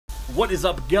What is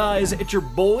up, guys? It's your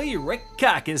boy Rick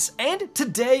Kakis, and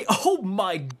today, oh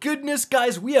my goodness,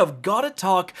 guys, we have got to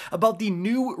talk about the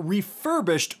new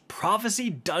refurbished Prophecy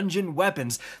Dungeon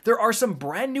weapons. There are some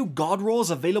brand new god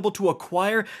rolls available to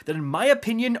acquire that, in my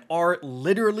opinion, are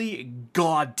literally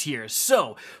god tier.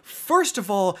 So, first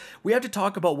of all, we have to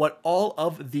talk about what all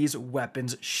of these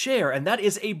weapons share, and that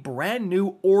is a brand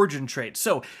new origin trait.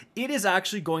 So, it is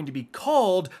actually going to be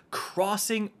called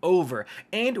Crossing Over,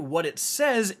 and what it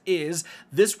says is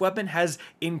this weapon has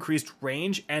increased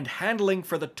range and handling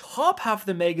for the top half of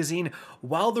the magazine,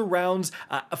 while the rounds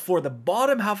for the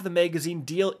bottom half of the magazine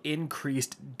deal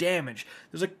increased damage.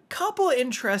 There's a couple of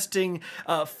interesting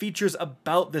features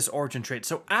about this origin trait.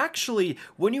 So actually,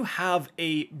 when you have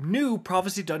a new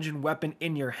Prophecy Dungeon weapon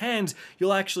in your hands,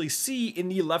 you'll actually see in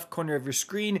the left corner of your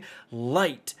screen,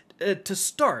 light to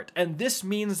start, and this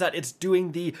means that it's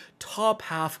doing the top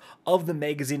half of the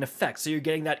magazine effect, so you're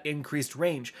getting that increased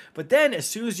range. But then as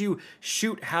soon as you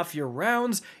shoot half your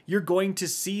rounds, you're going to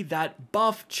see that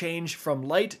buff change from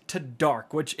light to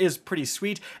dark, which is pretty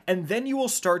sweet, and then you will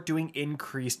start doing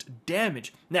increased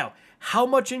damage. Now, how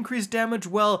much increased damage?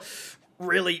 Well,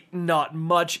 really not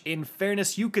much. In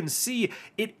fairness, you can see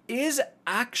it is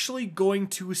actually going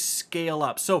to scale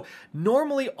up. So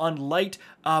normally on light,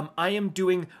 I am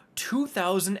doing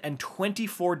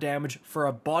 2,024 damage for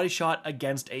a body shot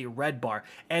against a red bar.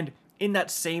 And in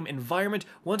that same environment,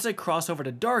 once I cross over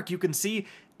to dark, you can see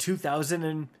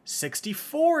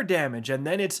 2,064 damage, and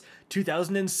then it's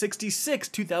 2,066,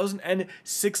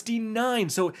 2,069.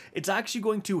 So it's actually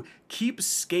going to keep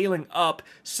scaling up,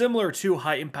 similar to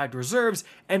high impact reserves.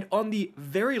 And on the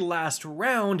very last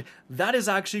round, that is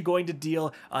actually going to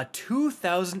deal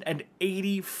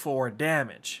 2,084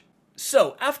 damage.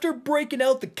 So, after breaking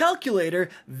out the calculator,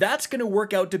 that's going to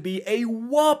work out to be a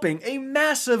whopping, a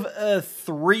massive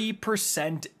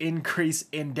 3% increase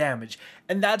in damage.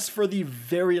 And that's for the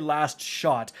very last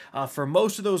shot. For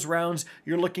most of those rounds,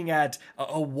 you're looking at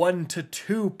a 1 to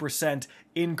 2%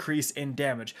 increase in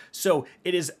damage. So,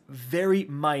 it is very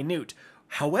minute.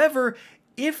 However,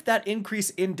 if that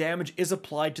increase in damage is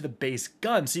applied to the base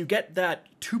gun, so you get that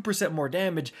 2% more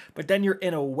damage, but then you're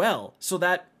in a well, so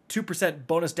that 2%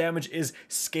 bonus damage is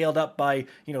scaled up by,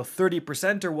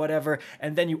 30% or whatever,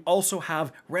 and then you also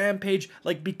have Rampage.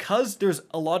 Like, because there's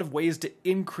a lot of ways to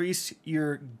increase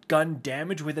your gun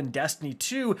damage within Destiny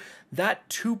 2, that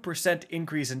 2%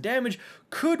 increase in damage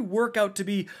could work out to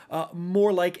be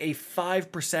more like a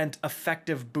 5%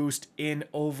 effective boost in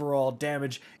overall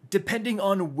damage, depending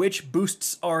on which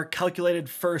boosts are calculated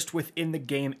first within the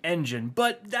game engine.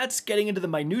 But that's getting into the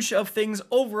minutia of things.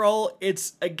 Overall,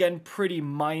 it's again pretty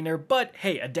minor, but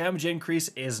hey, a damage increase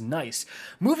is nice.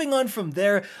 Moving on from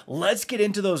there, let's get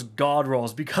into those god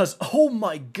rolls, because oh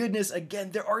my goodness,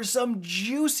 again, there are some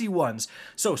juicy ones.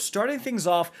 So starting things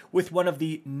off with one of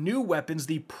the new weapons,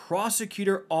 the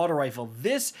Prosecutor Auto Rifle.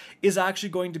 This is actually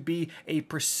going to be a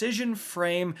precision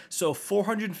frame, so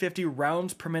 450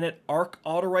 rounds per minute arc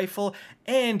auto rifle.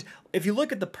 And if you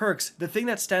look at the perks, the thing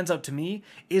that stands out to me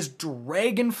is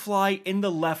Dragonfly in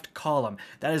the left column.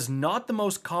 That is not the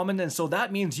most common, and so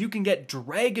that means you can get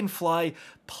Dragonfly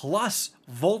plus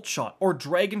Volt Shot or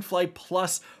Dragonfly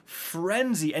plus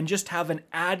Frenzy and just have an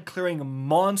ad-clearing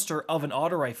monster of an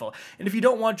auto rifle. And if you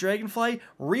don't want Dragonfly,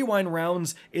 Rewind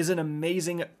Rounds is an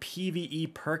amazing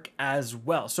PvE perk as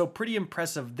well. So pretty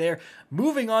impressive there.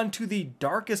 Moving on to the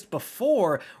darkest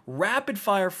before, Rapid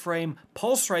Fire Frame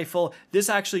Pulse Rifle. This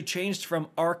actually changed from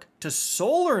arc to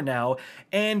solar now,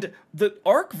 and the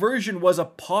arc version was a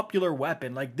popular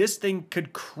weapon. Like, this thing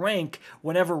could crank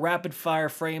whenever rapid fire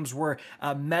frames were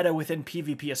meta within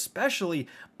PvP especially,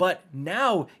 but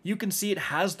now you can see it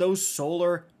has those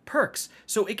solar perks.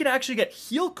 So it can actually get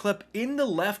Heal Clip in the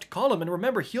left column, and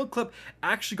remember, Heal Clip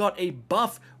actually got a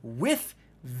buff with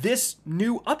this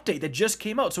new update that just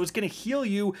came out, so it's going to heal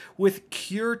you with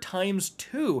Cure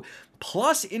 ×2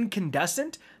 plus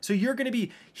Incandescent, so you're going to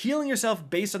be healing yourself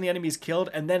based on the enemies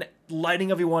killed and then lighting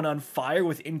everyone on fire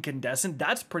with Incandescent.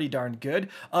 That's pretty darn good.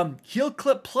 Heal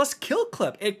Clip plus Kill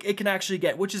Clip it can actually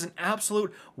get, which is an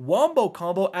absolute wombo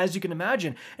combo, as you can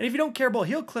imagine. And if you don't care about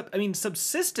Heal Clip, I mean,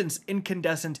 Subsistence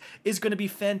Incandescent is going to be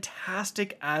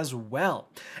fantastic as well.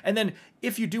 And then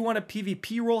if you do want a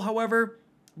PvP roll, however,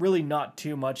 really not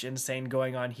too much insane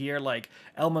going on here, like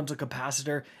Elemental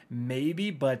Capacitor,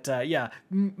 maybe, but yeah,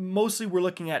 mostly we're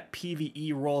looking at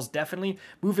PvE rolls, definitely.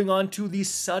 Moving on to the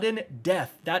Sudden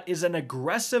Death. That is an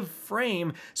aggressive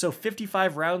frame, so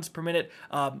 55 rounds per minute,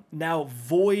 now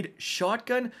Void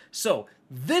Shotgun. So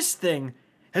this thing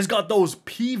has got those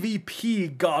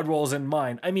PvP god rolls in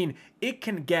mind. I mean, it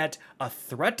can get a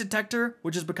threat detector,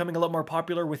 which is becoming a lot more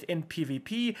popular within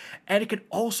PvP, and it can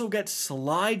also get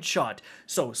slide shot.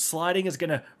 So sliding is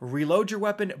going to reload your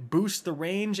weapon, boost the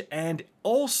range, and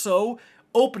also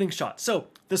opening shot. So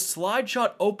the slide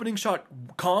shot, opening shot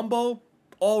combo,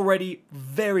 already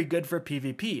very good for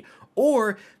PvP.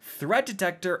 Or threat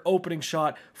detector, opening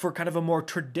shot for kind of a more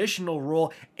traditional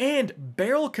role, and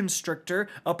barrel constrictor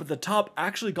up at the top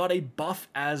actually got a buff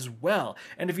as well.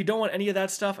 And if you don't want any of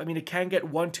that stuff, I mean, it can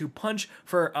get 1-2 punch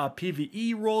for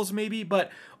PvE roles maybe,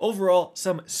 but overall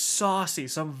some saucy,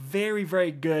 some very,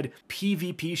 very good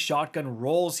PvP shotgun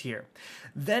rolls here.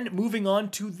 Then moving on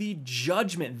to the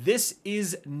Judgment. This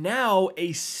is now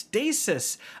a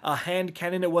stasis hand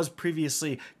cannon. It was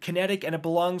previously kinetic, and it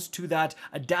belongs to that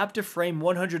adaptive frame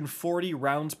 140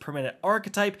 rounds per minute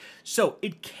archetype. So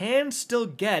it can still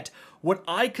get what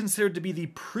I consider to be the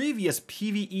previous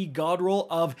PvE god roll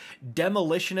of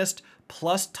Demolitionist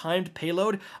plus timed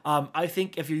payload. I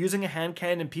think if you're using a hand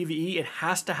cannon in PvE, it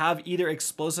has to have either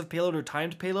explosive payload or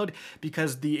timed payload,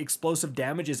 because the explosive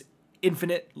damage is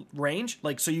infinite range,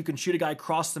 like, so you can shoot a guy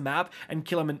across the map and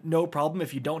kill him no problem.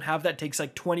 If you don't have that, it takes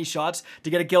like 20 shots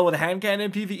to get a kill with a hand cannon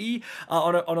in PvE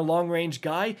on a long range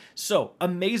guy. So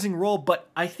amazing roll, but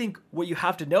I think what you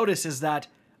have to notice is that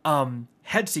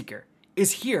Headseeker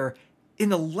is here in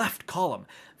the left column.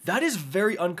 That is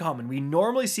very uncommon. We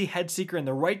normally see Headseeker in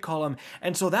the right column,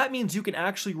 and so that means you can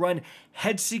actually run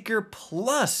Headseeker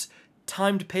plus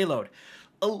timed payload.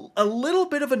 A little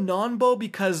bit of a non-bow,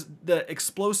 because the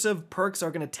explosive perks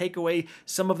are going to take away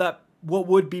some of that, what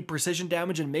would be precision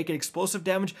damage, and make it explosive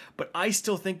damage, but I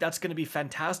still think that's going to be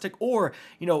fantastic. Or,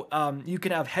 you know, you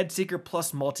can have Headseeker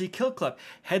plus multi-kill clip,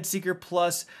 Headseeker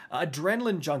plus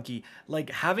adrenaline junkie. Like,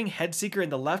 having Headseeker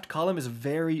in the left column is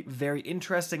very, very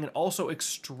interesting and also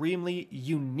extremely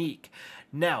unique.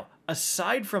 Now,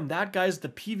 aside from that, guys, the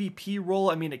PvP roll,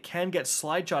 I mean, it can get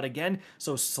slide shot again.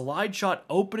 So slide shot,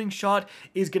 opening shot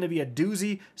is going to be a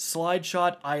doozy. Slide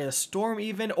shot, Eye of the Storm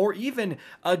even, or even,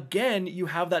 again, you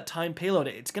have that time payload.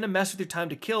 It's going to mess with your time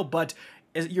to kill, but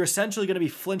you're essentially going to be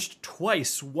flinched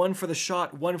twice, one for the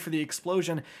shot, one for the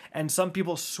explosion, and some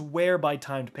people swear by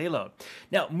timed payload.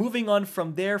 Now, moving on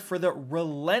from there for the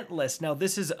Relentless. Now,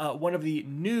 this is one of the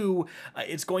new,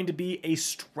 it's going to be a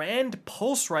Strand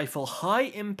Pulse Rifle, high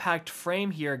impact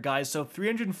frame here, guys, so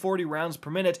 340 rounds per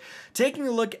minute. Taking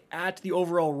a look at the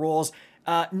overall rolls,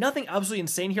 nothing absolutely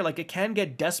insane here. Like, it can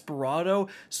get Desperado,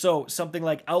 so something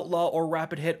like Outlaw or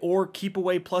Rapid Hit or Keep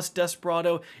Away plus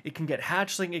Desperado. It can get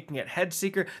Hatchling, it can get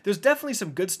Headseeker. There's definitely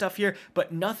some good stuff here,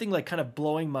 but nothing like kind of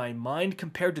blowing my mind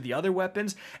compared to the other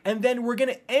weapons. And then we're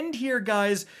going to end here,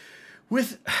 guys,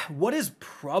 with what is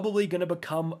probably going to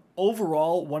become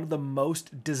overall one of the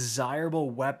most desirable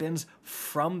weapons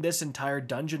from this entire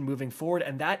dungeon moving forward,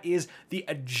 and that is the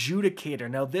Adjudicator.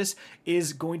 Now, this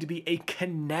is going to be a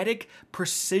kinetic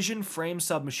precision frame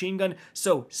submachine gun,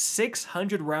 so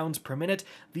 600 rounds per minute.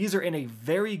 These are in a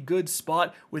very good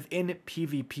spot within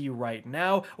PvP right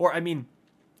now, or I mean,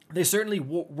 they certainly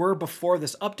were before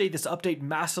this update. This update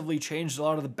massively changed a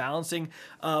lot of the balancing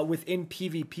within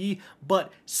PvP, but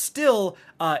still,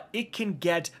 it can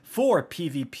get, for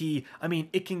PvP, I mean,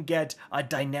 it can get a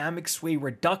dynamic sway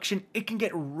reduction. It can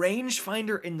get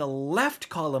rangefinder in the left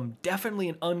column, definitely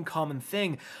an uncommon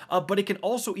thing, but it can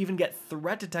also even get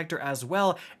threat detector as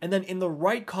well. And then in the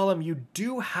right column, you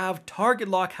do have target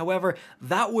lock. However,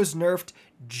 that was nerfed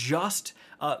just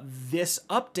this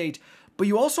update. But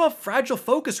you also have Fragile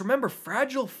Focus. Remember,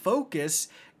 Fragile Focus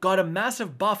got a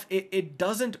massive buff. It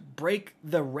doesn't break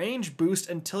the range boost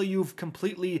until you've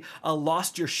completely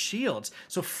lost your shields.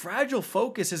 So Fragile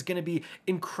Focus is going to be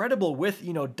incredible with,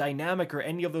 you know, Dynamic or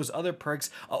any of those other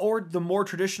perks, or the more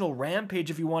traditional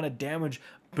Rampage if you want a damage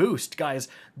boost. Guys,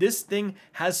 this thing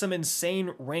has some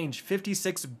insane range,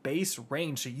 56 base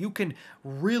range, so you can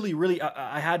really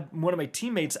I had one of my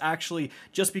teammates actually,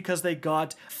 just because they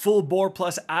got full bore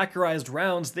plus accurized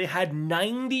rounds, they had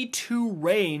 92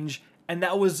 range, and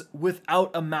that was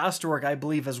without a masterwork, I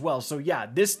believe, as well. So yeah,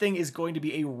 this thing is going to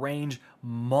be a range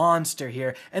monster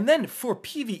here. And then for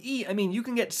PvE, I mean, you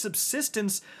can get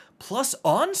Subsistence plus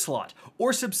Onslaught,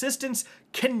 or Subsistence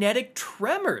Kinetic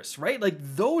Tremors, right? Like,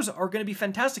 those are going to be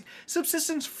fantastic.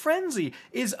 Subsistence Frenzy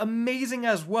is amazing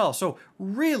as well. So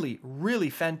really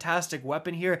fantastic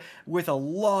weapon here with a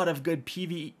lot of good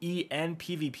PvE and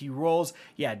PvP rolls.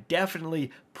 Yeah, definitely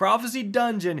Prophecy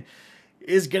Dungeon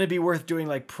is going to be worth doing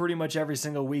like pretty much every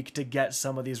single week to get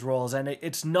some of these rolls. And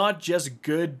it's not just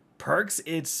good perks,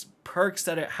 it's perks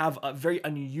that have very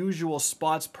unusual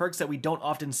spots, perks that we don't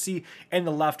often see in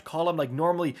the left column. Like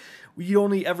normally we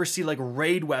only ever see like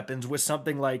raid weapons with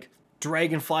something like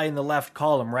Dragonfly in the left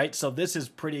column, right? So this is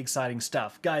pretty exciting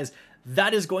stuff. Guys,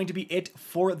 that is going to be it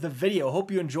for the video.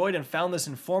 Hope you enjoyed and found this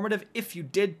informative. If you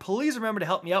did, please remember to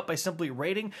help me out by simply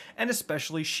rating and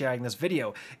especially sharing this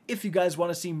video. If you guys want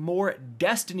to see more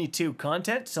Destiny 2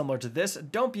 content similar to this,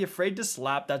 don't be afraid to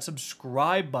slap that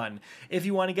subscribe button. If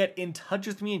you want to get in touch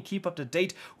with me and keep up to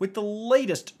date with the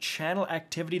latest channel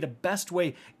activity, the best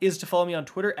way is to follow me on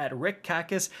Twitter at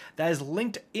RickCacus. That is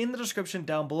linked in the description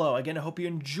down below. Again, I hope you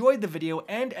enjoyed the video,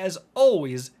 and as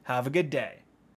always, have a good day.